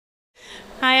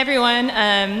Hi, everyone.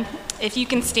 If you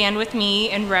can stand with me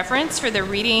in reverence for the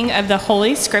reading of the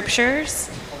Holy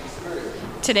Scriptures.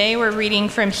 Today we're reading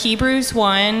from Hebrews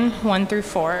 1 through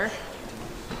 4.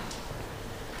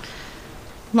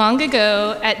 Long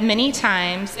ago, at many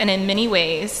times and in many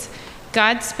ways,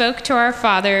 God spoke to our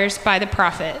fathers by the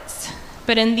prophets.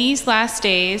 But in these last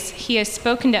days, he has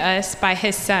spoken to us by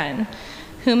his Son,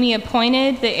 whom he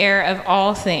appointed the heir of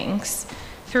all things,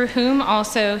 through whom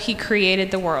also he created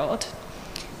the world.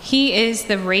 He is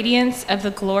the radiance of the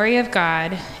glory of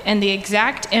God and the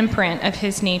exact imprint of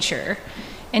his nature,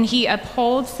 and he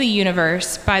upholds the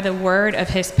universe by the word of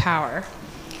his power.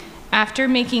 After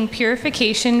making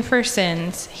purification for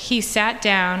sins, he sat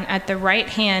down at the right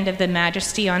hand of the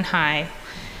Majesty on high,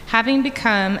 having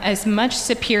become as much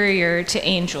superior to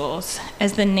angels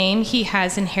as the name he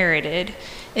has inherited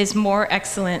is more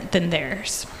excellent than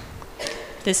theirs.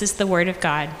 This is the word of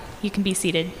God. You can be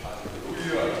seated.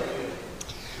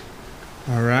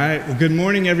 All right. Well, good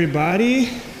morning, everybody.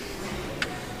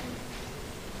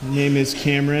 My name is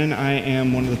Cameron. I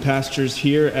am one of the pastors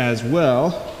here as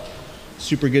well.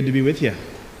 Super good to be with you.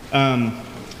 I'm going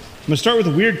to start with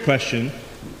a weird question.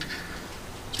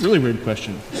 It's a really weird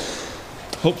question.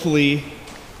 Hopefully,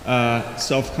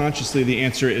 self-consciously, the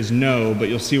answer is no, but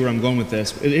you'll see where I'm going with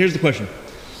this. Here's the question.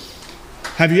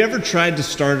 Have you ever tried to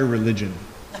start a religion?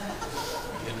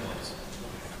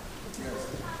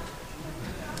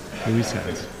 Luis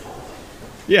has.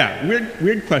 Yeah,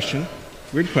 weird question.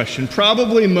 Weird question.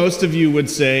 Probably most of you would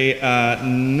say,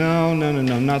 no,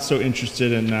 not so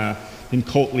interested in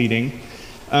cult leading.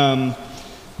 So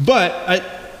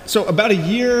about a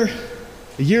year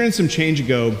and some change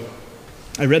ago,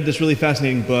 I read this really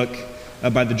fascinating book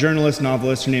by the journalist,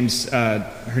 novelist. Her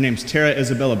name's Tara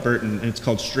Isabella Burton, and it's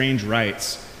called Strange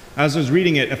Rites. As I was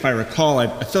reading it, if I recall,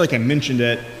 I feel like I mentioned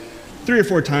it 3 or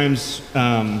 4 times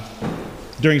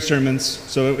during sermons,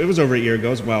 so it was over a year ago,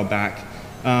 it was a while back.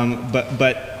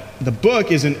 But the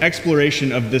book is an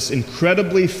exploration of this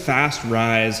incredibly fast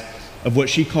rise of what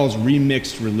she calls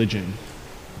remixed religion.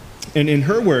 And in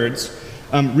her words,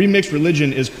 remixed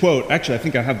religion is, quote, actually I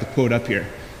think I have the quote up here.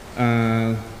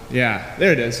 Yeah,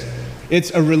 there it is. It's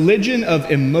a religion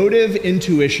of emotive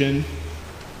intuition,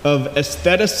 of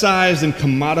aestheticized and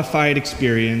commodified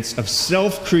experience, of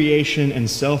self-creation and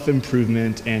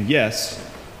self-improvement, and yes,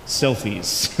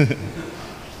 selfies.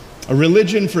 A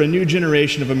religion for a new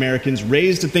generation of Americans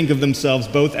raised to think of themselves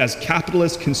both as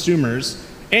capitalist consumers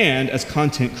and as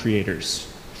content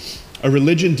creators. A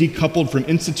religion decoupled from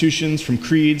institutions, from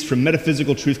creeds, from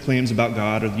metaphysical truth claims about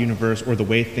God or the universe or the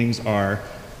way things are,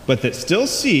 but that still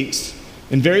seeks,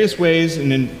 in various ways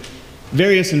and in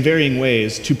various and varying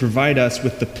ways, to provide us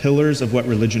with the pillars of what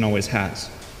religion always has: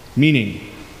 meaning,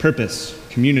 purpose,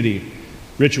 community,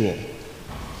 ritual.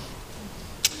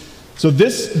 So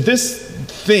this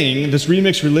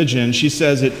remixed religion, she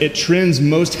says it trends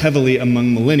most heavily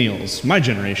among millennials, my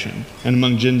generation, and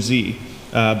among Gen Z,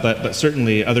 but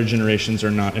certainly other generations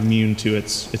are not immune to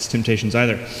its temptations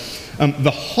either. The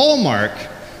hallmark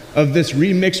of this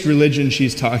remixed religion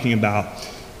she's talking about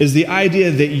is the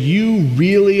idea that you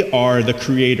really are the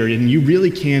creator, and you really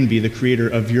can be the creator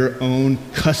of your own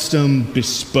custom,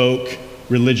 bespoke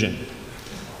religion.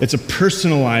 It's a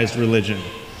personalized religion.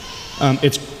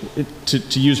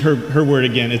 To use her word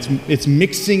again, it's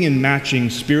mixing and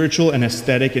matching spiritual and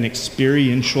aesthetic and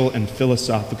experiential and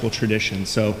philosophical traditions.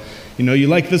 So, you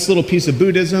like this little piece of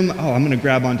Buddhism, I'm going to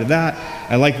grab onto that.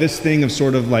 I like this thing of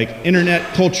sort of like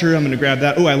internet culture, I'm going to grab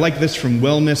that. I like this from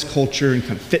wellness culture and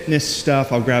kind of fitness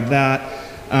stuff, I'll grab that.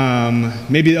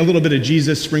 Maybe a little bit of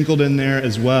Jesus sprinkled in there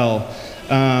as well,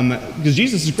 because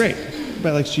Jesus is great.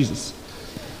 Everybody likes Jesus.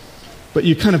 But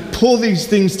you kind of pull these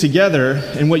things together,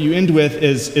 and what you end with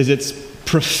is its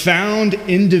profound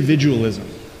individualism,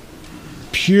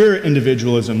 pure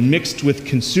individualism, mixed with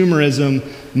consumerism,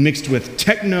 mixed with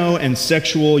techno and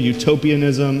sexual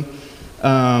utopianism.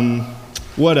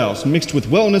 What else? Mixed with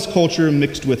wellness culture,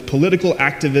 mixed with political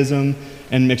activism,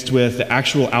 and mixed with the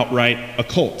actual outright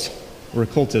occult or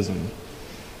occultism.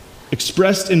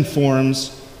 Expressed in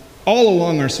forms all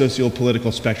along our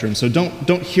socio-political spectrum. So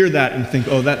don't hear that and think,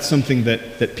 that's something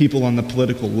that people on the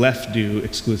political left do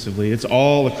exclusively. It's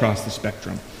all across the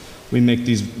spectrum. We make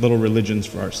these little religions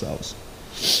for ourselves.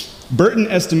 Burton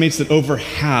estimates that over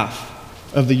half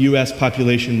of the U.S.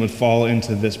 population would fall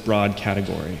into this broad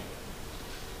category.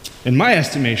 In my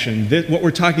estimation, what we're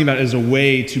talking about is a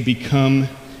way to become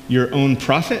your own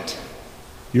prophet,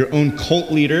 your own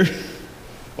cult leader,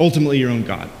 ultimately your own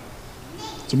God.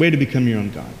 It's a way to become your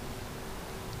own God.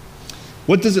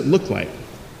 What does it look like?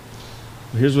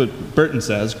 Here's what Burton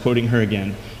says, quoting her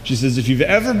again. She says, if you've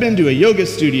ever been to a yoga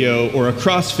studio or a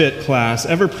CrossFit class,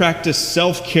 ever practiced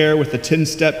self-care with a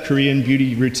 10-step Korean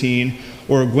beauty routine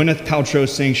or a Gwyneth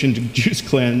Paltrow-sanctioned juice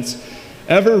cleanse,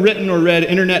 ever written or read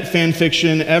internet fan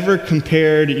fiction, ever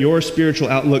compared your spiritual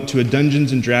outlook to a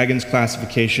Dungeons and Dragons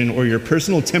classification or your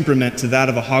personal temperament to that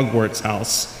of a Hogwarts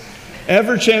house,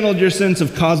 ever channeled your sense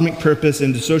of cosmic purpose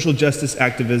into social justice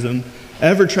activism,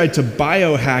 ever tried to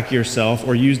biohack yourself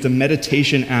or used a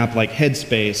meditation app like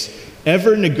Headspace,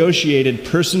 ever negotiated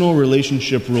personal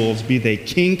relationship rules, be they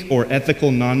kink or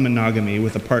ethical non-monogamy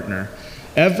with a partner,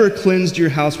 ever cleansed your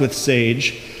house with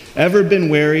sage, ever been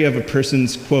wary of a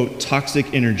person's, quote,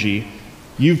 toxic energy,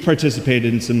 you've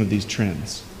participated in some of these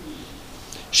trends.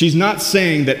 She's not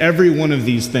saying that every one of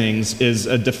these things is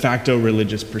a de facto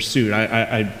religious pursuit.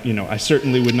 I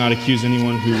certainly would not accuse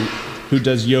anyone who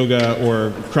does yoga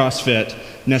or CrossFit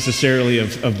necessarily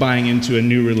of buying into a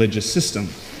new religious system.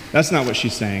 That's not what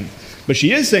she's saying. But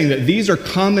she is saying that these are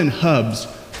common hubs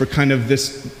for kind of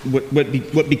this,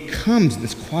 what becomes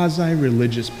this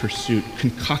quasi-religious pursuit,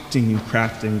 concocting and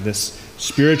crafting this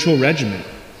spiritual regimen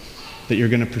that you're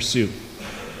going to pursue.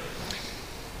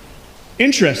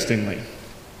 Interestingly,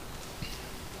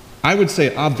 I would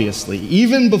say obviously,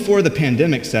 even before the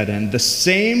pandemic set in, the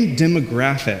same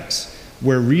demographics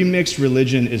where remixed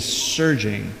religion is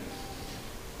surging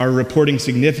are reporting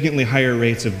significantly higher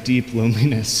rates of deep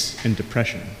loneliness and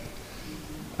depression.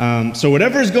 So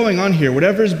whatever is going on here,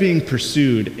 whatever is being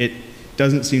pursued, it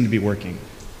doesn't seem to be working.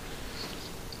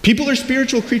 People are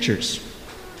spiritual creatures.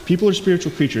 People are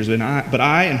spiritual creatures, but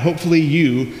I, and hopefully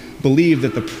you, believe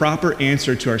that the proper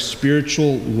answer to our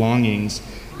spiritual longings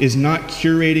is not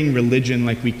curating religion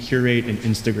like we curate an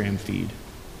Instagram feed.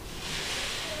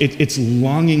 It's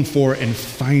longing for and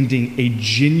finding a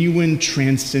genuine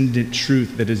transcendent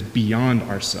truth that is beyond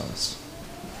ourselves.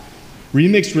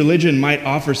 Remixed religion might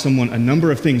offer someone a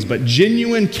number of things, but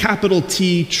genuine capital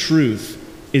T truth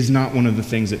is not one of the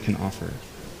things it can offer.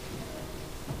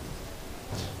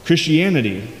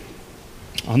 Christianity,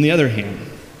 on the other hand,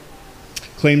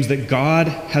 claims that God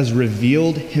has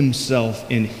revealed himself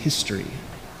in history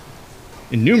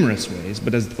in numerous ways,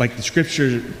 but as like the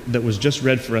scripture that was just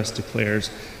read for us declares,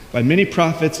 by many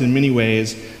prophets in many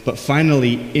ways, but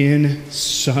finally in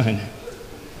Son,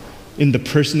 in the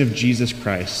person of Jesus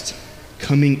Christ,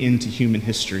 coming into human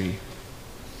history.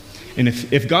 And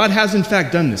if God has in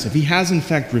fact done this, if he has in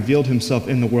fact revealed himself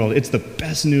in the world, it's the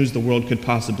best news the world could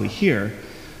possibly hear,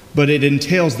 but it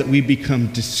entails that we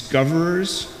become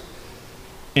discoverers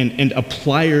and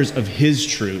appliers of his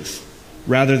truth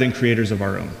rather than creators of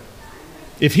our own.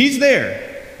 If he's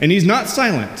there and he's not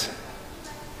silent,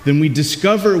 then we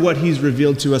discover what he's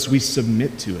revealed to us, we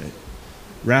submit to it,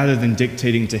 rather than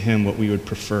dictating to him what we would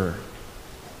prefer.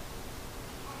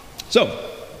 So,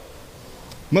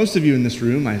 most of you in this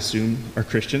room, I assume, are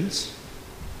Christians.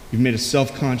 You've made a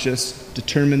self-conscious,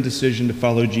 determined decision to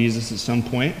follow Jesus at some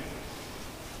point.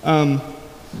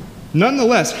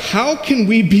 Nonetheless, how can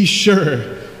we be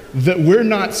sure that we're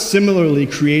not similarly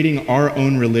creating our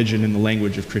own religion in the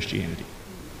language of Christianity?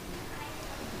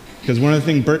 Because one of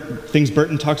the things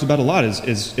Burton talks about a lot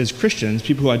is Christians,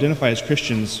 people who identify as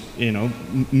Christians,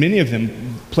 many of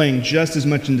them playing just as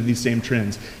much into these same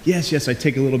trends. Yes, I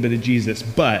take a little bit of Jesus,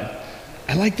 but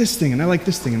I like this thing, and I like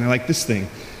this thing, and I like this thing.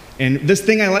 And this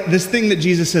thing that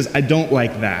Jesus says, I don't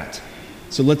like that.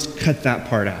 So let's cut that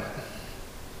part out.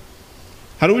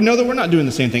 How do we know that we're not doing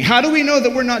the same thing? How do we know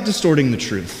that we're not distorting the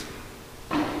truth?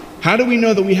 How do we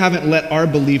know that we haven't let our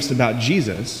beliefs about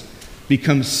Jesus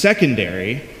become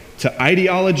secondary to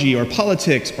ideology or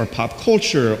politics or pop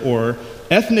culture or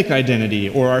ethnic identity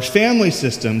or our family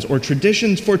systems or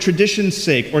traditions for tradition's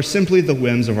sake or simply the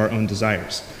whims of our own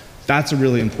desires? That's a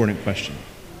really important question.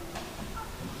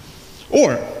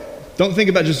 Or, don't think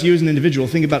about just you as an individual.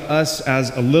 Think about us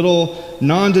as a little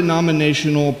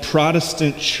non-denominational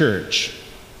Protestant church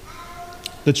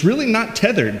that's really not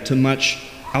tethered to much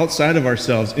outside of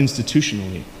ourselves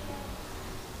institutionally.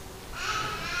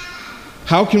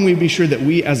 How can we be sure that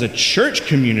we as a church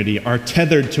community are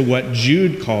tethered to what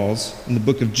Jude calls, in the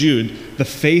book of Jude, the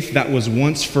faith that was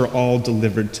once for all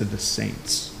delivered to the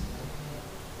saints?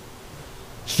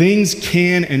 Things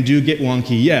can and do get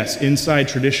wonky, yes, inside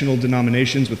traditional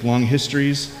denominations with long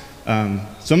histories.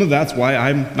 Some of that's why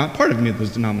I'm not part of any of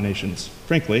those denominations,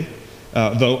 frankly.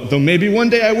 Though maybe one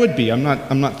day I would be. I'm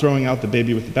not throwing out the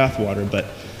baby with the bathwater, but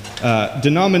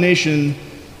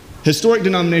historic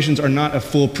denominations are not a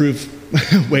foolproof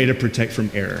way to protect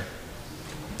from error.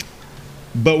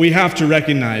 But we have to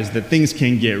recognize that things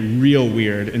can get real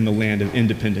weird in the land of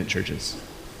independent churches,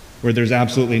 where there's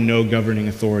absolutely no governing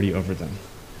authority over them.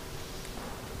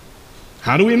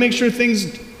 How do we make sure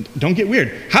things don't get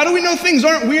weird? How do we know things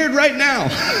aren't weird right now?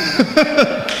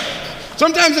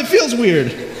 Sometimes it feels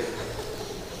weird.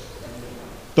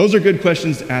 Those are good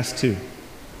questions to ask too.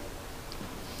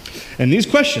 And these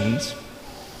questions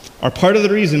are part of the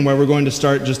reason why we're going to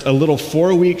start just a little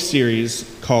 4-week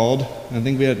series called, I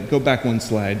think we had to go back one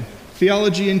slide,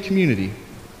 Theology and Community.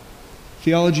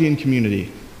 Theology and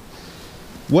Community.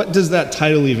 What does that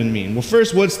title even mean? Well,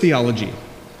 first, what's theology?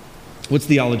 What's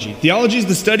theology? Theology is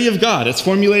the study of God. It's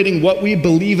formulating what we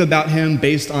believe about him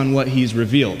based on what he's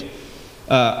revealed.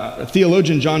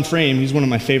 Theologian John Frame, he's one of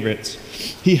my favorites,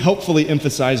 he helpfully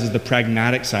emphasizes the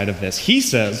pragmatic side of this. He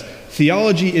says,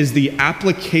 theology is the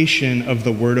application of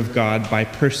the Word of God by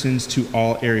persons to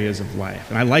all areas of life.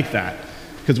 And I like that,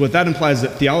 because what that implies is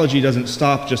that theology doesn't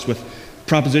stop just with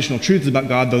propositional truths about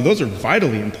God, though those are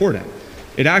vitally important.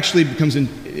 It actually becomes,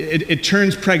 it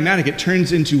turns pragmatic. It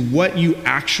turns into what you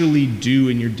actually do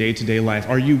in your day-to-day life.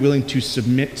 Are you willing to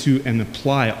submit to and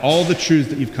apply all the truths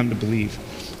that you've come to believe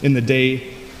in the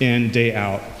day in, day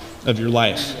out of your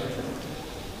life?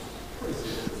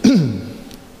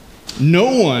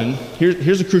 No one,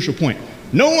 here's a crucial point.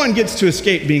 No one gets to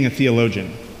escape being a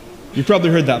theologian. You've probably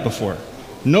heard that before.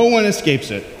 No one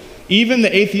escapes it. Even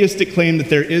the atheistic claim that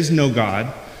there is no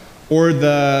God, or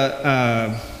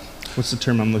the, what's the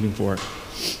term I'm looking for?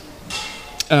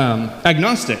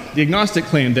 Agnostic. The agnostic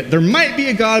claim that there might be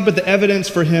a God, but the evidence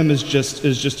for him is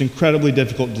just incredibly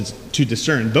difficult to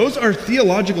discern. Those are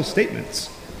theological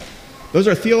statements. Those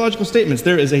are theological statements.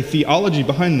 There is a theology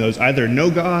behind those, either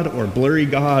no God or blurry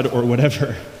God or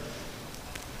whatever.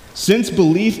 Since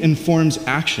belief informs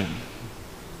action,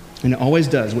 and it always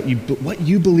does, what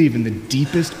you believe in the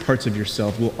deepest parts of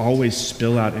yourself will always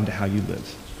spill out into how you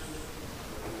live.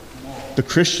 The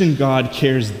Christian God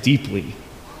cares deeply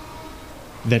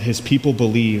that his people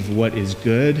believe what is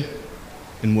good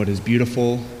and what is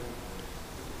beautiful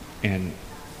and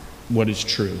what is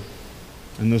true.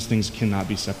 And those things cannot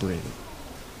be separated.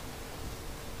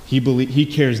 He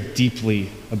cares deeply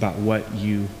about what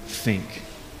you think.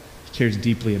 He cares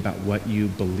deeply about what you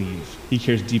believe. He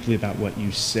cares deeply about what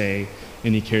you say,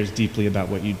 and he cares deeply about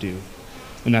what you do.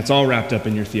 And that's all wrapped up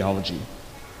in your theology.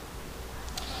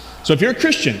 So if you're a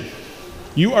Christian,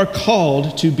 you are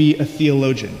called to be a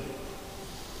theologian.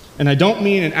 And I don't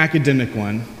mean an academic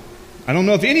one. I don't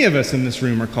know if any of us in this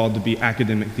room are called to be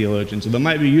academic theologians, so that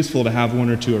might be useful to have one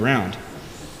or two around.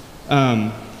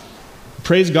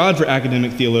 Praise God for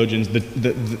academic theologians.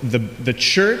 The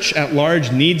church at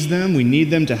large needs them. We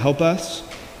need them to help us.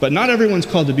 But not everyone's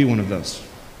called to be one of those.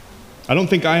 I don't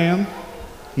think I am.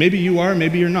 Maybe you are,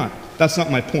 maybe you're not. That's not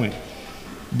my point.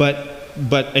 But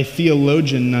a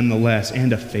theologian nonetheless,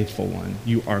 and a faithful one,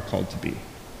 you are called to be.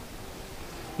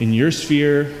 In your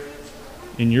sphere,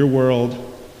 in your world,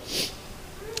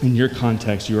 in your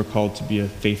context, you are called to be a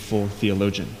faithful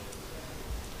theologian.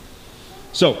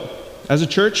 So, as a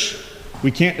church,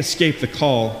 we can't escape the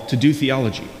call to do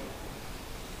theology.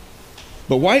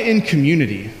 But why in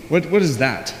community? What is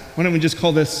that? Why don't we just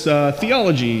call this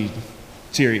theology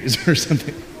series or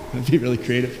something? That'd be really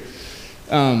creative.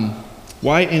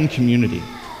 Why in community?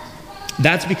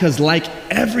 That's because, like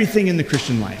everything in the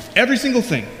Christian life, every single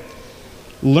thing,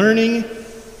 learning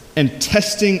and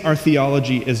testing our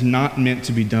theology is not meant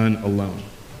to be done alone.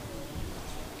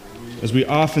 As we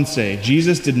often say,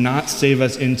 Jesus did not save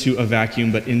us into a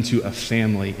vacuum, but into a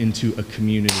family, into a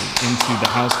community, into the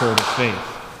household of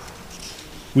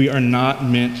faith. We are not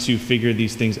meant to figure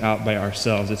these things out by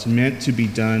ourselves. It's meant to be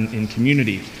done in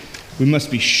community. We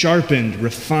must be sharpened,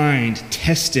 refined,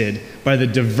 tested by the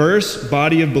diverse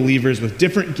body of believers with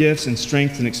different gifts and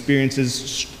strengths and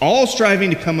experiences, all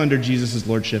striving to come under Jesus'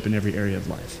 lordship in every area of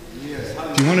life.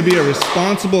 If you want to be a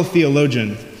responsible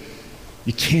theologian,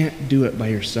 you can't do it by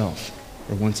yourself.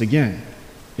 Or once again,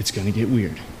 it's going to get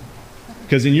weird.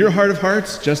 Because in your heart of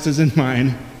hearts, just as in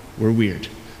mine, we're weird.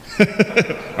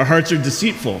 Our hearts are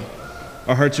deceitful.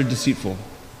 Our hearts are deceitful.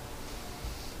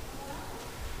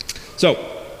 So,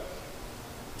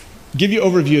 give you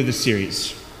an overview of this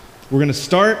series. We're going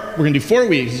to do 4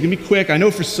 weeks. It's going to be quick. I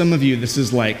know for some of you, this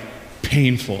is like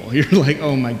painful. You're like,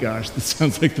 oh my gosh, this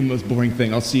sounds like the most boring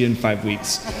thing. I'll see you in 5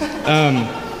 weeks.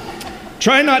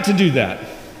 Try not to do that.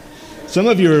 Some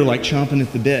of you are like chomping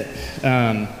at the bit.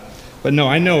 But no,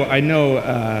 I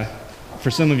know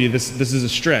for some of you this is a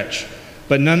stretch.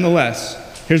 But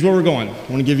nonetheless, here's where we're going. I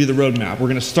want to give you the roadmap. We're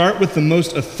going to start with the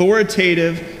most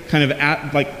authoritative kind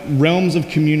of realms of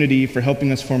community for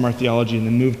helping us form our theology, and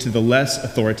then move to the less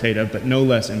authoritative but no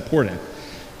less important.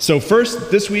 So first,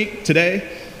 this week,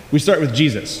 today, we start with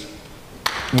Jesus.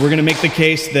 And we're going to make the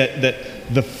case that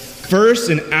the first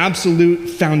and absolute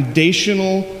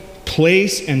foundational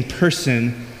place and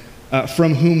person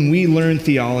from whom we learn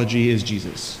theology is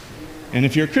Jesus. And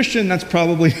if you're a Christian, that's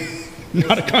probably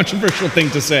not a controversial thing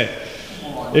to say.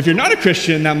 If you're not a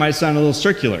Christian, that might sound a little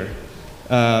circular,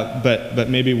 but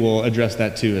maybe we'll address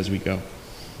that too as we go.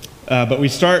 But we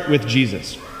start with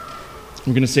Jesus.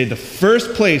 We're going to say the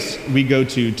first place we go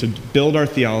to build our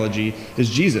theology is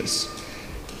Jesus.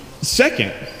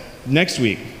 Second, next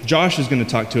week, Josh is going to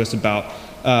talk to us about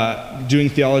doing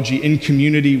theology in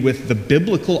community with the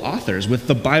biblical authors, with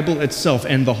the Bible itself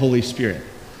and the Holy Spirit.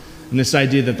 And this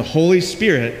idea that the Holy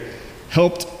Spirit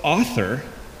helped author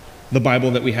the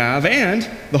Bible that we have, and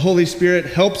the Holy Spirit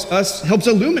helps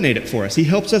illuminate it for us. He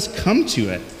helps us come to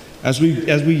it as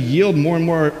we yield more and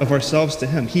more of ourselves to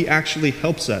Him. He actually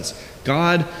helps us.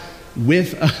 God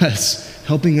with us,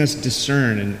 helping us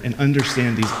discern and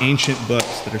understand these ancient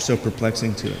books that are so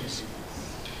perplexing to us.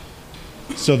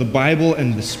 So the Bible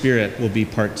and the Spirit will be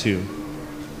part 2.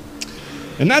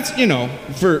 And that's,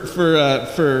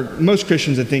 for most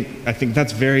Christians, I think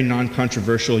that's very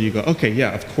non-controversial. You go, okay,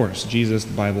 yeah, of course, Jesus,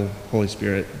 the Bible, Holy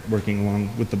Spirit, working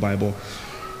along with the Bible.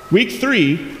 Week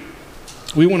 3,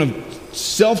 we want to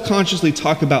self-consciously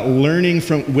talk about learning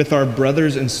with our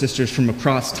brothers and sisters from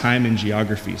across time and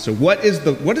geography. So what is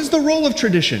the role of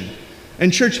tradition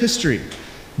and church history?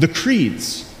 The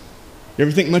creeds. You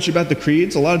ever think much about the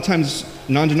creeds? A lot of times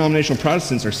non-denominational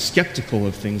Protestants are skeptical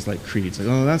of things like creeds. Like,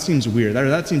 oh, that seems weird, or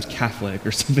that seems Catholic,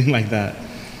 or something like that.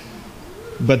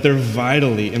 But they're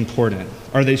vitally important.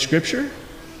 Are they scripture?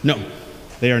 No,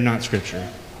 they are not scripture,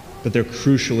 but they're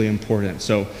crucially important.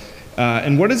 So,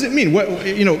 and what does it mean?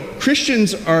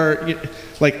 Christians are,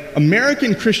 like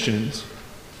American Christians,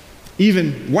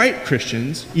 even white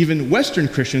Christians, even Western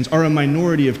Christians are a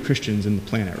minority of Christians in the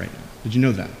planet right now. Did you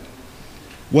know that?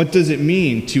 What does it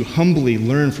mean to humbly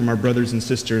learn from our brothers and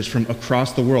sisters from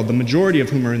across the world, the majority of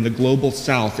whom are in the global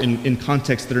south in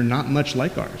contexts that are not much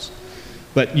like ours?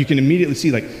 But you can immediately see,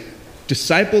 like,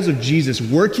 disciples of Jesus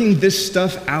working this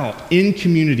stuff out in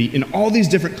community in all these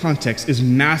different contexts is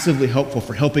massively helpful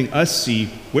for helping us see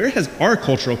where has our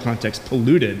cultural context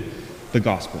polluted the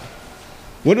gospel.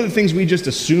 What are the things we just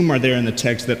assume are there in the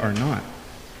text that are not?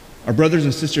 Our brothers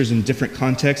and sisters in different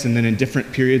contexts and then in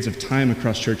different periods of time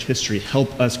across church history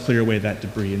help us clear away that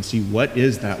debris and see what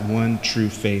is that one true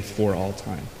faith for all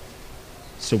time.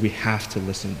 So we have to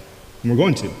listen. And we're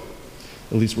going to.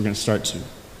 At least we're going to start to.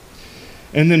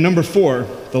 And then number 4,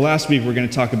 the last week we're going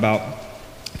to talk about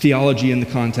theology in the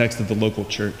context of the local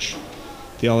church.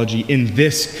 Theology in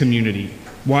this community.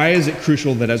 Why is it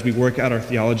crucial that as we work out our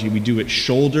theology, we do it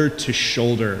shoulder to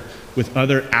shoulder with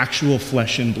other actual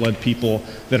flesh and blood people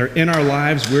that are in our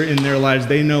lives, we're in their lives,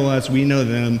 they know us, we know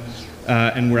them,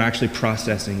 and we're actually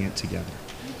processing it together.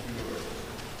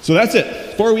 So that's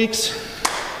it. 4 weeks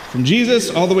from Jesus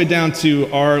all the way down to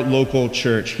our local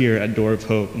church here at Door of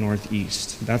Hope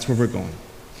Northeast. That's where we're going.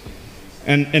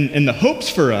 And the hopes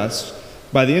for us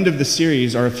by the end of the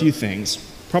series are a few things.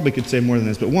 Probably could say more than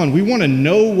this, but one, we want to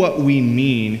know what we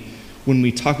mean when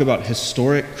we talk about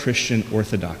historic Christian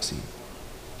orthodoxy.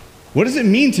 What does it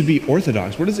mean to be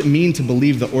orthodox? What does it mean to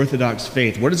believe the orthodox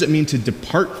faith? What does it mean to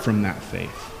depart from that faith?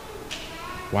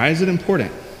 Why is it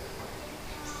important?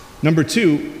 Number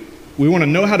 2, we want to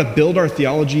know how to build our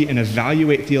theology and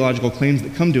evaluate theological claims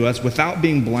that come to us without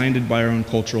being blinded by our own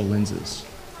cultural lenses.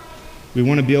 We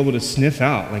want to be able to sniff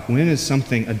out, like, when is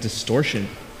something a distortion?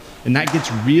 And that gets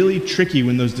really tricky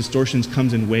when those distortions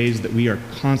comes in ways that we are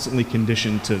constantly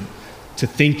conditioned to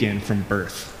think in from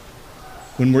birth.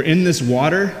 When we're in this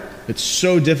water, it's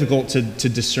so difficult to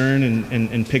discern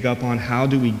and pick up on how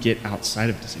do we get outside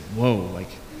of it to say, whoa, like,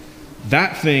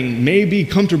 that thing may be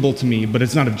comfortable to me, but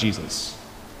it's not of Jesus.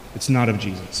 It's not of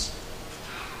Jesus.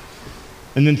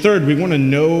 And then third, we want to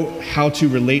know how to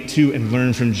relate to and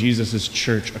learn from Jesus'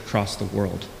 church across the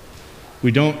world.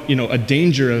 We don't, a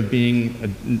danger of being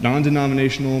a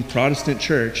non-denominational Protestant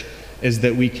church is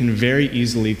that we can very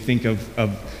easily think of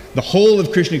the whole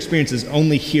of Christian experience is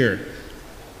only here,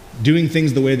 doing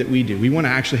things the way that we do. We want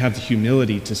to actually have the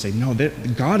humility to say, no,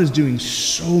 God is doing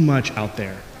so much out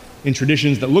there in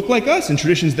traditions that look like us and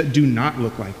traditions that do not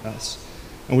look like us.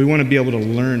 And we want to be able to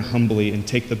learn humbly and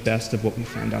take the best of what we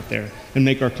find out there and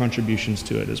make our contributions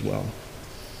to it as well.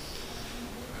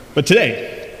 But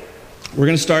today, we're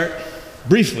going to start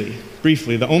briefly,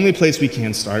 the only place we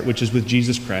can start, which is with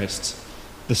Jesus Christ,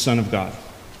 the Son of God.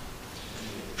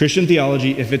 Christian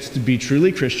theology, if it's to be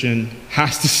truly Christian,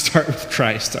 has to start with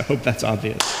Christ. I hope that's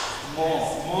obvious.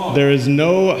 There is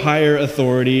no higher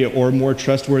authority or more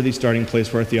trustworthy starting place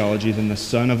for our theology than the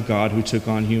Son of God who took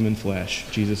on human flesh,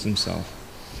 Jesus himself.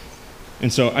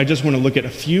 And so I just want to look at a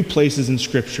few places in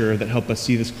Scripture that help us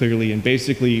see this clearly and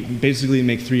basically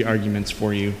make three arguments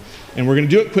for you. And we're going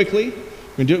to do it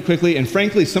quickly. And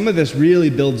frankly, some of this really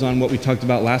builds on what we talked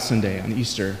about last Sunday on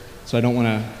Easter. So I don't want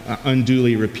to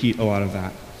unduly repeat a lot of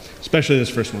that, especially this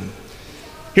first one.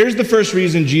 Here's the first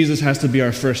reason Jesus has to be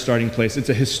our first starting place. It's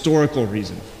a historical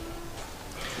reason.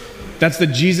 That's that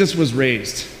Jesus was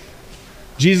raised.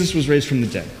 Jesus was raised from the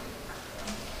dead.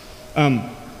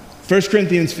 1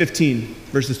 Corinthians 15,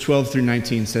 verses 12 through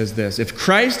 19 says this: if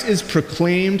Christ is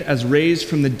proclaimed as raised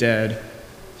from the dead,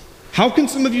 how can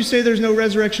some of you say there's no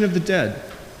resurrection of the dead?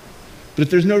 But if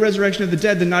there's no resurrection of the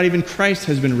dead, then not even Christ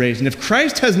has been raised. And if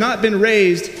Christ has not been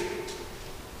raised,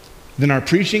 then our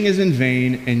preaching is in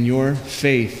vain and your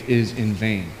faith is in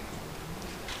vain.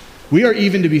 We are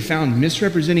even to be found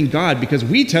misrepresenting God because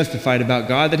we testified about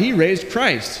God that he raised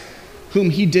Christ, whom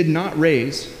he did not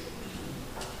raise,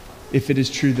 if it is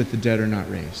true that the dead are not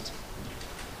raised.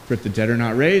 For if the dead are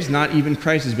not raised, not even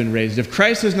Christ has been raised. If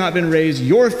Christ has not been raised,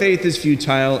 your faith is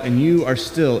futile and you are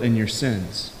still in your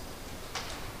sins.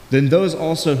 Then those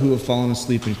also who have fallen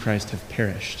asleep in Christ have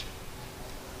perished.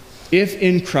 If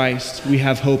in Christ we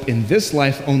have hope in this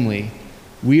life only,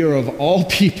 we are of all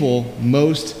people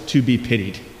most to be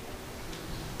pitied.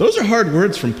 Those are hard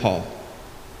words from Paul.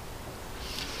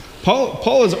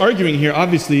 Paul is arguing here,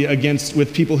 obviously,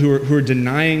 with people who are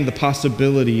denying the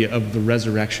possibility of the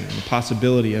resurrection, the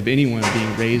possibility of anyone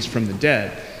being raised from the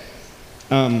dead.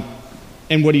 And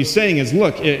what he's saying is,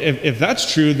 look, if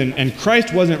that's true, and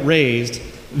Christ wasn't raised,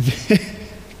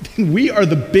 then we are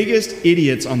the biggest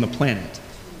idiots on the planet.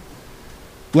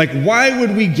 Like, why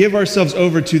would we give ourselves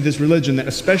over to this religion that,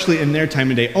 especially in their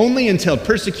time and day, only entailed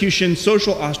persecution,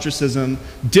 social ostracism,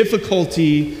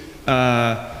 difficulty,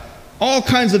 all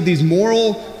kinds of these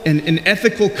moral and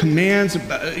ethical commands,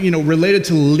 related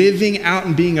to living out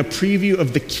and being a preview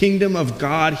of the kingdom of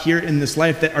God here in this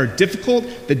life that are difficult,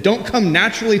 that don't come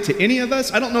naturally to any of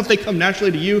us. I don't know if they come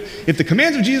naturally to you. If the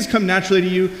commands of Jesus come naturally to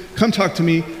you, come talk to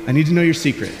me. I need to know your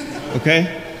secret,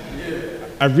 okay?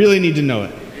 I really need to know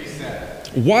it.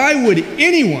 Why would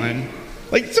anyone,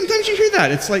 sometimes you hear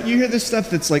that. It's like, you hear this stuff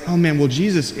that's like, oh man, well,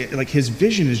 Jesus, his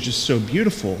vision is just so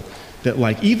beautiful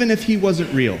that even if he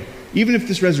wasn't real, even if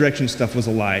this resurrection stuff was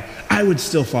a lie, I would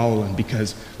still follow him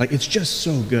because, it's just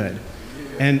so good.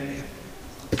 And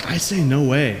I say, no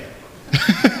way.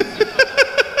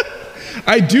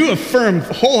 I do affirm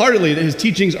wholeheartedly that his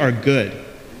teachings are good.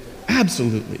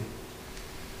 Absolutely.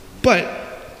 But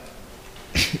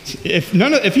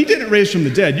if he didn't raise from the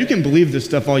dead, you can believe this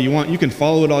stuff all you want. You can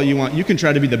follow it all you want. You can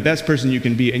try to be the best person you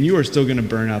can be, and you are still going to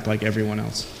burn up like everyone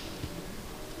else.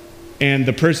 And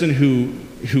the person who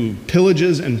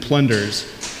pillages and plunders,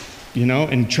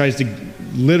 and tries to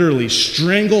literally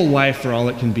strangle life for all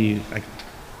it can be,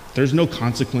 there's no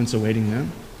consequence awaiting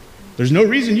them. There's no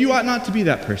reason you ought not to be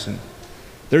that person.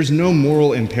 There's no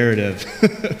moral imperative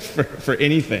for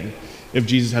anything if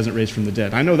Jesus hasn't raised from the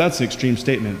dead. I know that's an extreme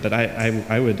statement, but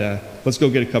I would, let's go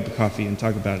get a cup of coffee and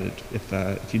talk about it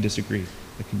if you disagree.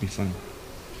 It could be fun.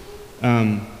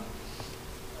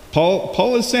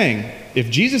 Paul is saying, if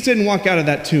Jesus didn't walk out of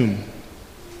that tomb,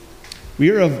 we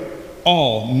are of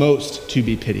all most to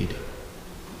be pitied.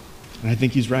 And I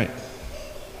think he's right.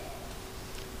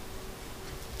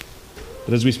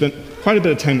 But as we spent quite a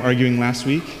bit of time arguing last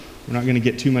week, we're not going to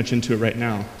get too much into it right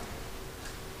now.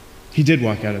 He did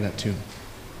walk out of that tomb.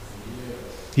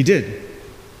 He did.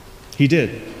 He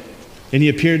did. And he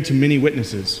appeared to many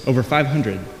witnesses, over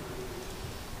 500.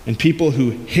 And people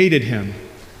who hated him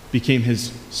became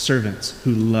his servants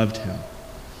who loved him.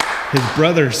 His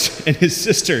brothers and his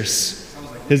sisters,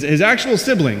 his actual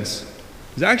siblings,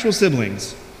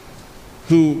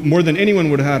 who more than anyone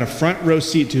would have had a front row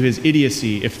seat to his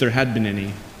idiocy, if there had been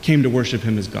any, came to worship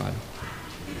him as God.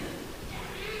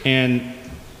 And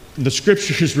the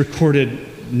scriptures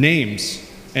recorded names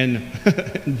and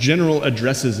general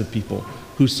addresses of people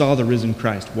who saw the risen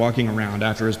Christ walking around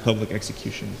after his public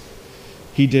execution.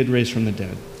 He did raise from the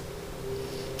dead.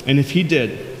 And if he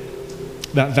did,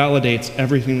 that validates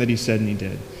everything that he said and he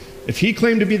did. If he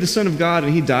claimed to be the Son of God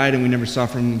and he died and we never saw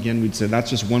from him again, we'd say that's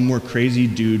just one more crazy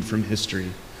dude from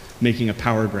history making a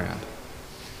power grab.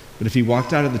 But if he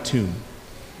walked out of the tomb,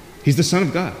 he's the Son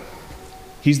of God.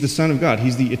 He's the Son of God.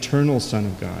 He's the eternal Son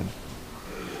of God.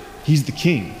 He's the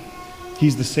King.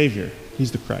 He's the Savior.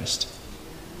 He's the Christ.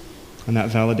 And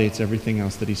that validates everything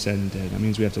else that he said and did. That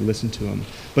means we have to listen to him.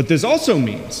 But this also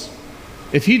means,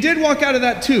 if he did walk out of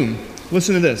that tomb,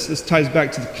 listen to this. This ties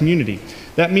back to the community.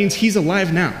 That means he's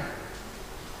alive now.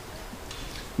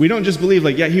 We don't just believe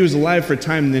like, yeah, he was alive for a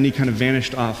time and then he kind of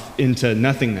vanished off into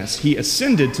nothingness. He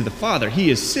ascended to the Father. He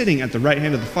is sitting at the right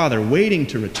hand of the Father waiting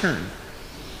to return.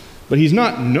 But he's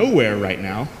not nowhere right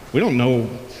now. We don't know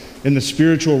in the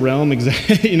spiritual realm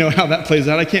exactly, how that plays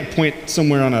out. I can't point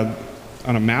somewhere on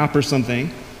a map or something.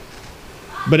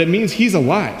 But it means he's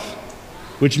alive,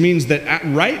 which means that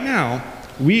right now,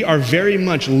 we are very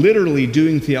much literally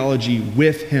doing theology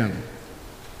with him.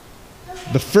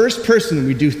 The first person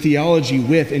we do theology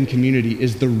with in community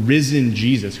is the risen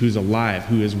Jesus, who's alive,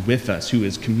 who is with us, who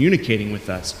is communicating with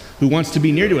us, who wants to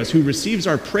be near to us, who receives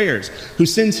our prayers, who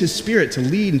sends his Spirit to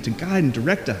lead and to guide and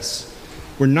direct us.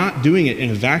 We're not doing it in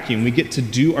a vacuum. We get to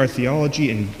do our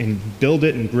theology and build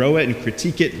it and grow it and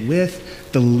critique it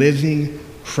with the living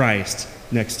Christ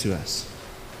next to us.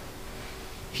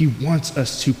 He wants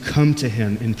us to come to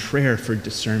him in prayer for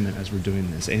discernment as we're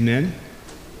doing this. Amen?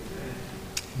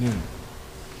 Amen.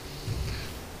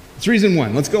 It's reason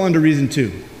one. Let's go on to reason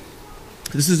two.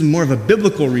 This is more of a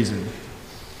biblical reason.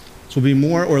 This will be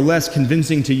more or less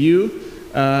convincing to you,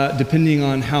 depending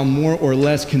on how more or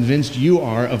less convinced you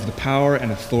are of the power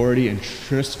and authority and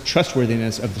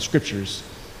trustworthiness of the Scriptures.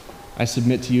 I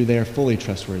submit to you they are fully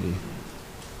trustworthy.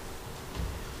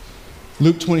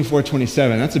 Luke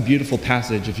 24:27, that's a beautiful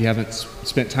passage if you haven't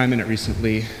spent time in it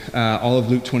recently. All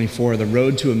of Luke 24, the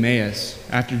road to Emmaus.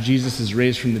 After Jesus is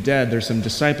raised from the dead, there's some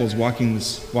disciples walking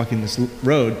this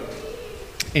road,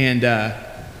 and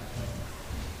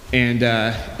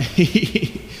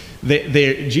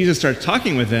Jesus starts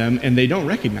talking with them, and they don't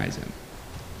recognize him.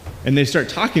 And they start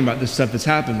talking about this stuff that's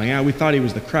happened. Like, we thought he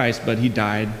was the Christ, but he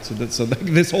died. So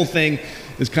this whole thing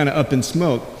is kind of up in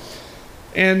smoke.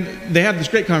 And they have this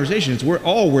great conversation. It's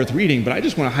all worth reading, but I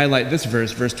just want to highlight this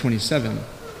verse 27.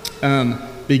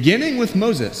 Beginning with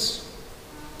Moses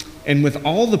and with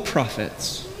all the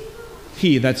prophets,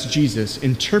 he, that's Jesus,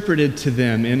 interpreted to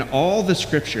them in all the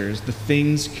Scriptures the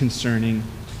things concerning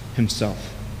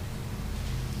himself.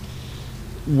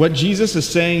 What Jesus is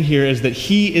saying here is that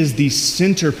he is the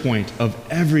center point of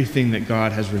everything that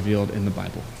God has revealed in the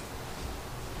Bible.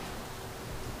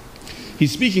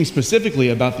 He's speaking specifically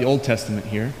about the Old Testament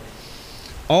here.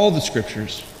 All the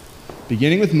Scriptures,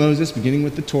 beginning with Moses, beginning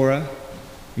with the Torah,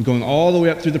 and going all the way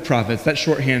up through the prophets, that's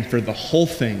shorthand for the whole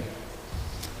thing.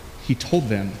 He told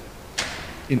them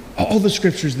in all the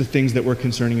Scriptures the things that were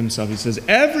concerning himself. He says,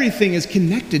 everything is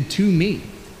connected to me.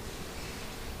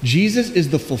 Jesus is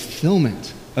the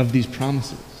fulfillment of these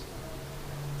promises.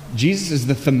 Jesus is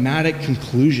the thematic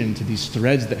conclusion to these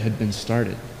threads that had been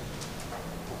started.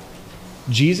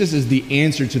 Jesus is the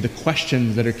answer to the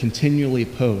questions that are continually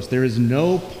posed. There is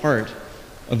no part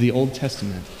of the Old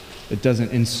Testament that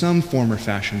doesn't, in some form or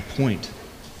fashion, point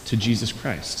to Jesus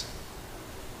Christ.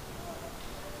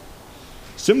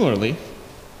 Similarly,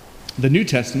 the New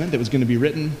Testament that was going to be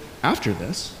written after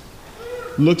this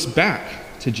looks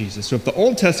back to Jesus. So if the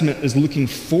Old Testament is looking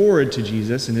forward to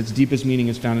Jesus and its deepest meaning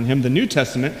is found in him, the New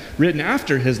Testament, written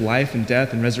after his life and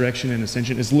death and resurrection and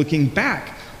ascension, is looking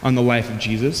back on the life of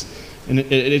Jesus. And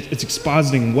it's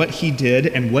expositing what he did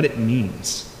and what it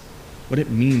means. What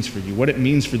it means for you. What it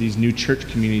means for these new church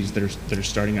communities that are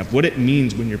starting up. What it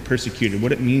means when you're persecuted.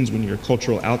 What it means when you're a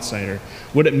cultural outsider.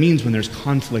 What it means when there's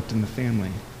conflict in the family.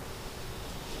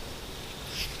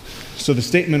 So the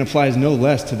statement applies no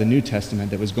less to the New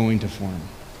Testament that was going to form.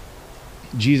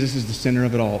 Jesus is the center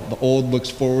of it all. The old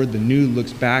looks forward. The new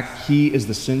looks back. He is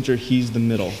the center. He's the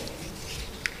middle.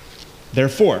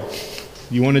 Therefore,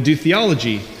 you want to do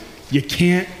theology, you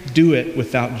can't do it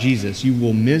without Jesus. You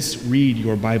will misread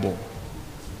your Bible.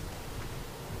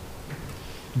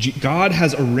 God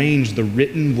has arranged the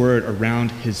written word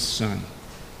around his Son.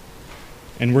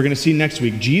 And we're going to see next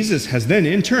week, Jesus has then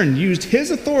in turn used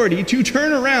his authority to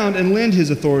turn around and lend his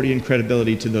authority and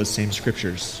credibility to those same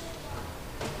Scriptures.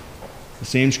 The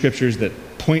same Scriptures that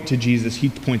point to Jesus, he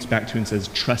points back to and says,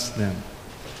 trust them.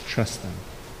 Trust them.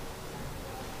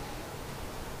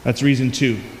 That's reason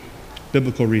 2.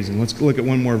 Biblical reason. Let's look at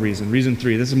one more reason. Reason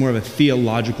 3. This is more of a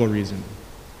theological reason.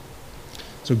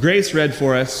 So Grace read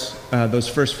for us those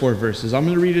first 4 verses. I'm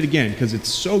going to read it again because it's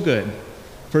so good.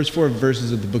 First 4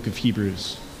 verses of the book of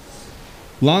Hebrews.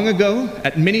 Long ago,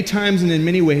 at many times and in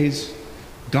many ways,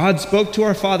 God spoke to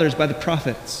our fathers by the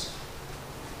prophets.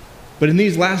 But in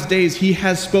these last days, he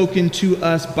has spoken to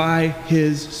us by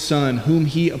his Son, whom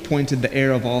he appointed the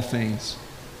heir of all things,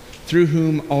 through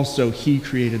whom also he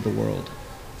created the world.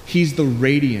 He's the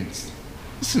radiance.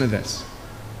 Listen to this.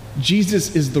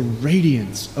 Jesus is the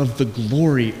radiance of the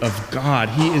glory of God.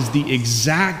 He is the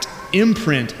exact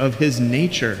imprint of his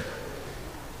nature.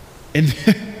 And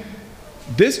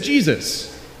this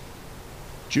Jesus,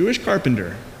 Jewish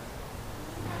carpenter,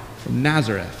 from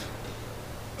Nazareth,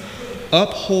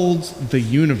 upholds the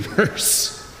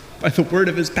universe by the word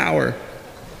of his power.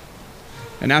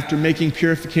 And after making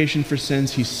purification for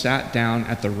sins, he sat down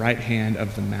at the right hand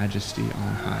of the Majesty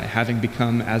on high, having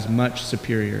become as much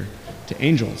superior to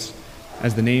angels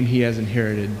as the name he has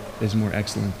inherited is more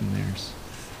excellent than theirs.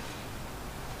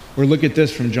 Or look at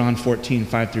this from John 14,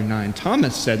 5-9.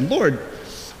 Thomas said, Lord,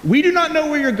 we do not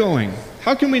know where you're going.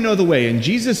 How can we know the way? And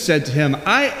Jesus said to him,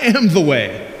 I am the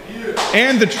way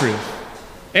and the truth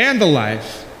and the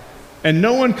life, and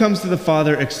no one comes to the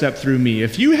Father except through me.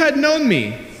 If you had known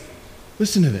me,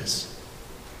 listen to this,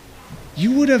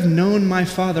 you would have known my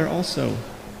Father also.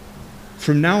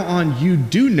 From now on, you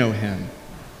do know him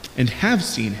and have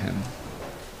seen him.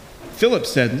 Philip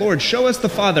said, Lord, show us the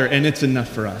Father, and it's enough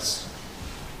for us.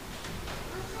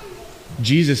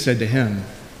 Jesus said to him,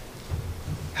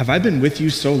 have I been with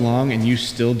you so long and you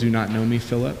still do not know me,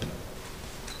 Philip?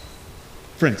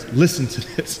 Friends, listen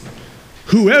to this.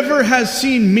 Whoever has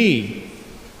seen me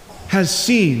has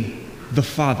seen the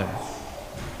Father.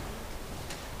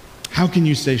 How can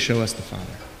you say, show us the Father?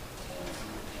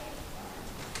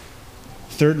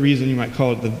 Third reason, you might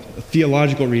call it the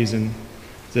theological reason,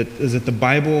 is that the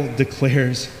Bible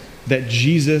declares that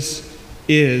Jesus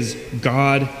is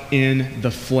God in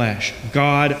the flesh,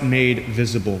 God made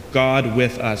visible, God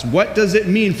with us. What does it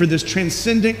mean for this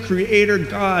transcendent creator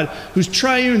God who's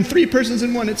triune, three persons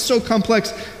in one? It's so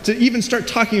complex to even start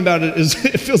talking about it.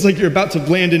 It feels like you're about to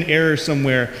land in error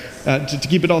somewhere to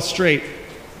keep it all straight.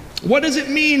 What does it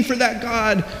mean for that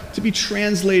God to be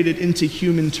translated into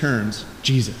human terms?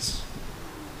 Jesus.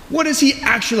 What is he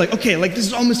actually like? Okay, like this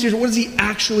is all mysterious. What is he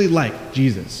actually like?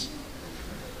 Jesus.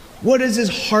 What is his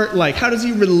heart like? How does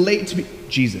he relate to me?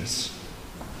 Jesus.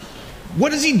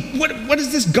 What is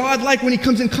this God like when he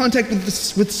comes in contact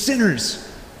with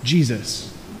sinners?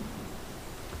 Jesus.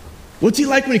 What's he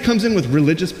like when he comes in with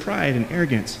religious pride and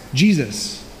arrogance?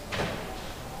 Jesus.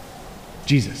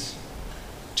 Jesus.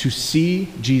 To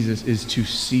see Jesus is to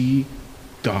see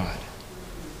God.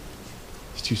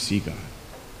 It's to see God.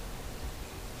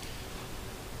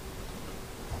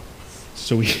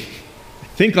 So we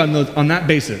think on that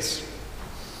basis.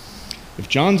 If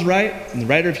John's right and the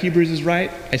writer of Hebrews is right,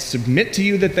 I submit to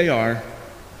you that they are,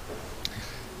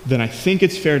 then I think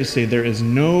it's fair to say there is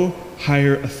no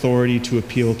higher authority to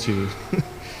appeal to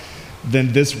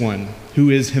than this one, who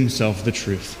is himself the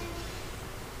truth.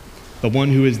 The one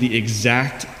who is the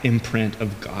exact imprint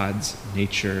of God's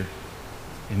nature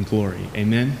and glory.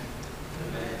 Amen?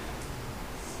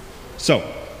 So,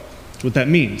 that's what that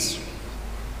means.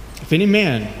 If any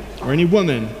man or any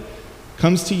woman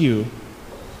comes to you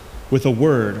with a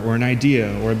word or an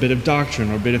idea or a bit of doctrine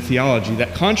or a bit of theology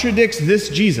that contradicts this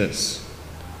Jesus,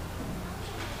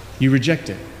 you reject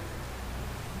it.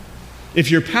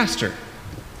 If your pastor,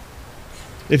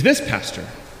 if this pastor,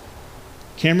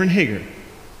 Cameron Hager,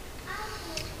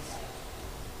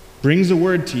 brings a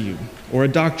word to you or a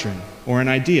doctrine or an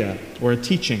idea or a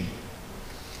teaching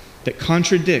that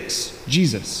contradicts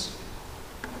Jesus,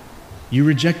 you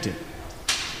reject it.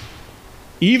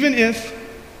 Even if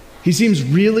he seems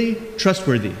really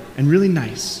trustworthy and really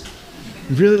nice,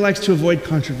 and really likes to avoid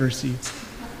controversy,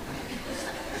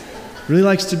 really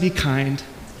likes to be kind,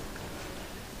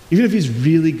 even if he's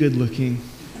really good looking,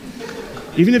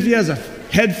 even if he has a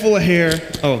head full of hair,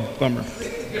 oh, bummer.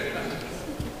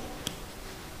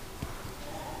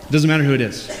 Doesn't matter who it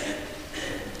is.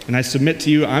 And I submit to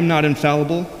you, I'm not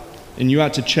infallible, and you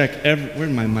ought to check where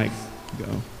did my mic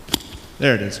go?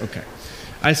 There it is, okay.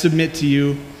 I submit to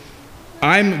you,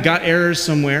 I've got errors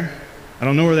somewhere. I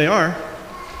don't know where they are,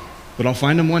 but I'll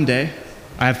find them one day.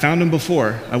 I have found them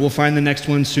before. I will find the next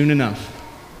one soon enough.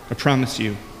 I promise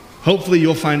you. Hopefully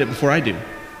you'll find it before I do,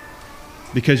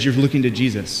 because you're looking to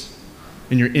Jesus,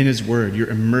 and you're in his word. You're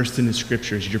immersed in his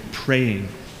scriptures. You're praying.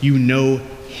 You know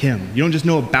him. You don't just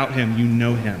know about him, you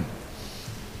know him.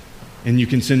 And you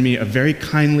can send me a very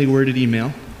kindly worded email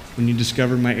when you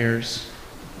discover my errors.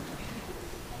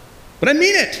 But I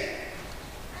mean it.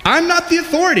 I'm not the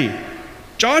authority.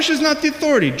 Josh is not the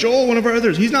authority. Joel, one of our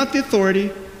others, he's not the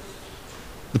authority.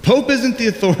 The Pope isn't the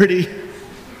authority.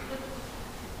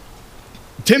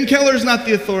 Tim Keller's not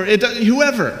the authority.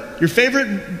 Whoever, your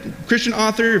favorite Christian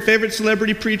author, your favorite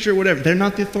celebrity preacher, whatever, they're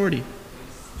not the authority.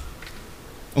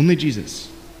 Only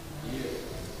Jesus.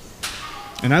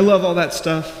 And I love all that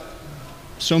stuff.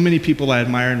 So many people I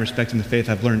admire and respect in the faith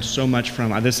I've learned so much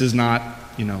from. This is not,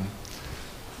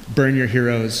 burn your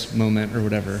heroes moment or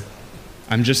whatever.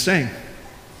 I'm just saying,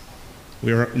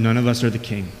 none of us are the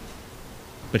king,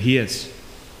 but he is.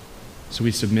 So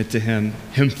we submit to him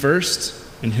first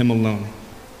and him alone.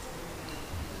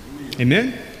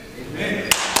 Amen? Amen.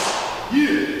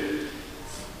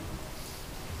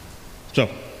 So,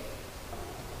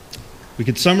 we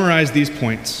could summarize these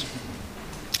points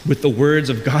with the words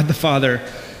of God the Father.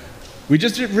 We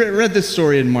just read this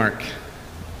story in Mark,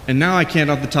 and now I can't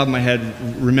off the top of my head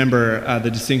remember the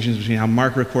distinctions between how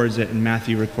Mark records it and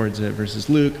Matthew records it versus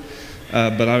Luke,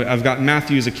 but I've got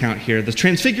Matthew's account here. The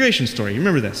Transfiguration story, you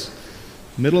remember this?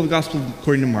 Middle of the Gospel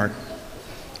according to Mark.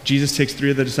 Jesus takes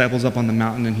 3 of the disciples up on the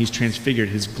mountain and he's transfigured.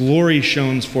 His glory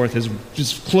shines forth.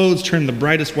 His clothes turn the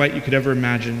brightest white you could ever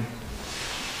imagine.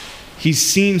 He's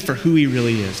seen for who he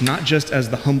really is, not just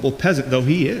as the humble peasant, though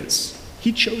he is.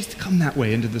 He chose to come that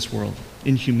way into this world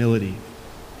in humility,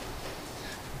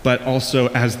 but also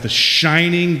as the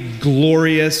shining,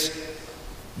 glorious,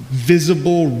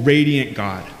 visible, radiant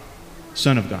God,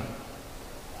 Son of God.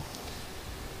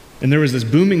 And there was this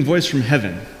booming voice from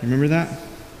heaven. You remember that?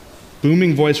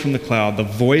 Booming voice from the cloud, the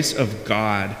voice of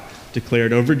God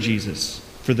declared over Jesus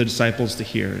for the disciples to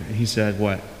hear. And he said,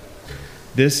 what?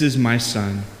 This is my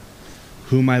Son,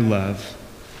 whom I love.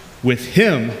 With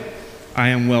him I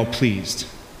am well pleased.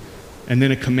 And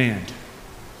then a command.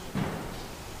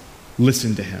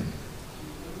 Listen to him.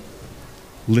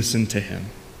 Listen to him.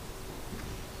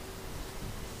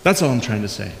 That's all I'm trying to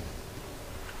say.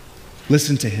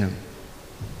 Listen to him.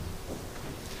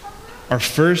 Our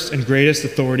first and greatest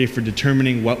authority for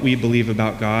determining what we believe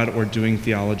about God or doing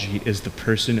theology is the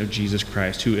person of Jesus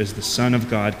Christ, who is the Son of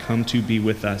God come to be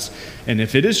with us. And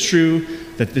if it is true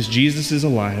that this Jesus is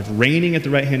alive, reigning at the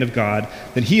right hand of God,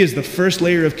 then he is the first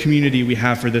layer of community we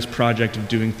have for this project of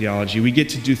doing theology. We get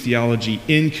to do theology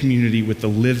in community with the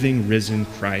living, risen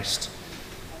Christ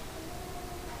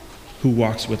who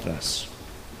walks with us.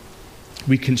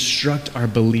 We construct our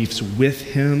beliefs with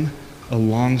him,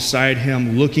 alongside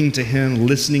him, looking to him,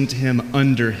 listening to him,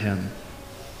 under him.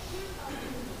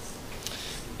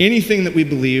 Anything that we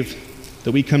believe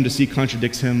that we come to see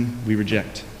contradicts him, we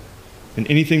reject. And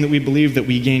anything that we believe that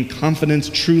we gain confidence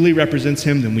truly represents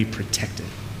him, then we protect it.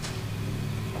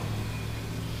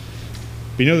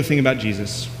 But you know the thing about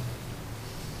Jesus?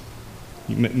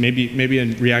 Maybe a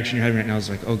reaction you're having right now is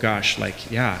like, oh gosh, like,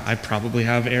 yeah, I probably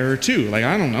have error too. Like,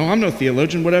 I don't know, I'm no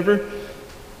theologian, whatever.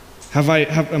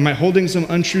 Am I holding some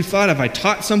untrue thought? Have I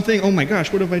taught something? Oh my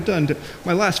gosh, what have I done?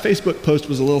 My last Facebook post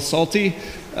was a little salty.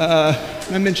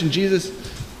 I mentioned Jesus.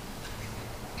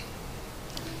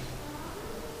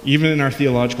 Even in our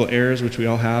theological errors, which we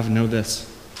all have, know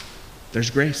this. There's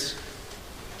grace.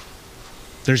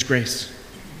 There's grace.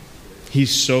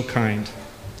 He's so kind,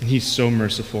 and he's so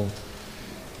merciful.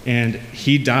 And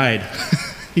he died.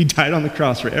 He died on the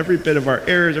cross for every bit of our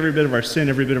errors, every bit of our sin,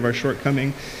 every bit of our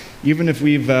shortcoming. Even if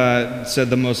we've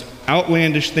said the most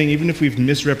outlandish thing, even if we've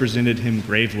misrepresented him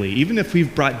gravely, even if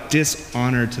we've brought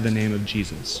dishonor to the name of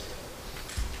Jesus,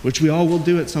 which we all will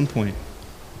do at some point,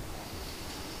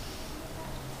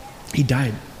 he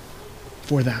died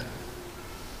for that.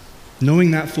 Knowing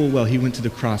that full well, he went to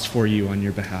the cross for you on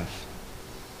your behalf.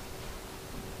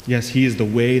 Yes, he is the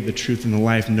way, the truth, and the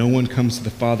life. No one comes to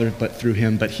the Father but through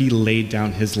him, but he laid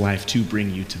down his life to bring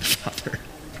you to the Father.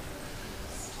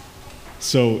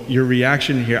 So your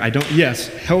reaction here,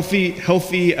 healthy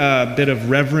bit of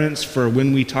reverence for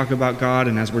when we talk about God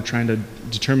and as we're trying to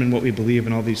determine what we believe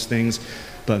and all these things.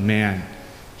 But man,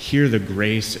 hear the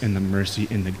grace and the mercy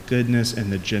and the goodness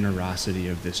and the generosity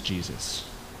of this Jesus.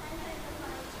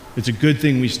 It's a good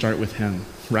thing we start with him,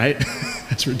 right?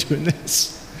 As we're doing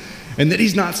this. And that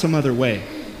he's not some other way.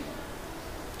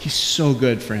 He's so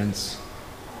good, friends.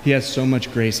 He has so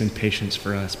much grace and patience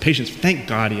for us. Patience, thank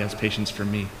God he has patience for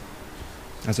me.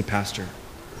 As a pastor.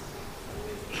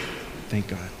 Thank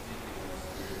God.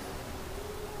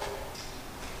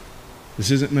 This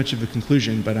isn't much of a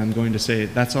conclusion, but I'm going to say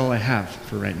that's all I have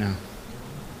for right now.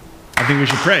 I think we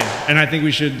should pray, and I think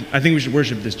we should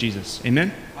worship this Jesus.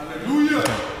 Amen?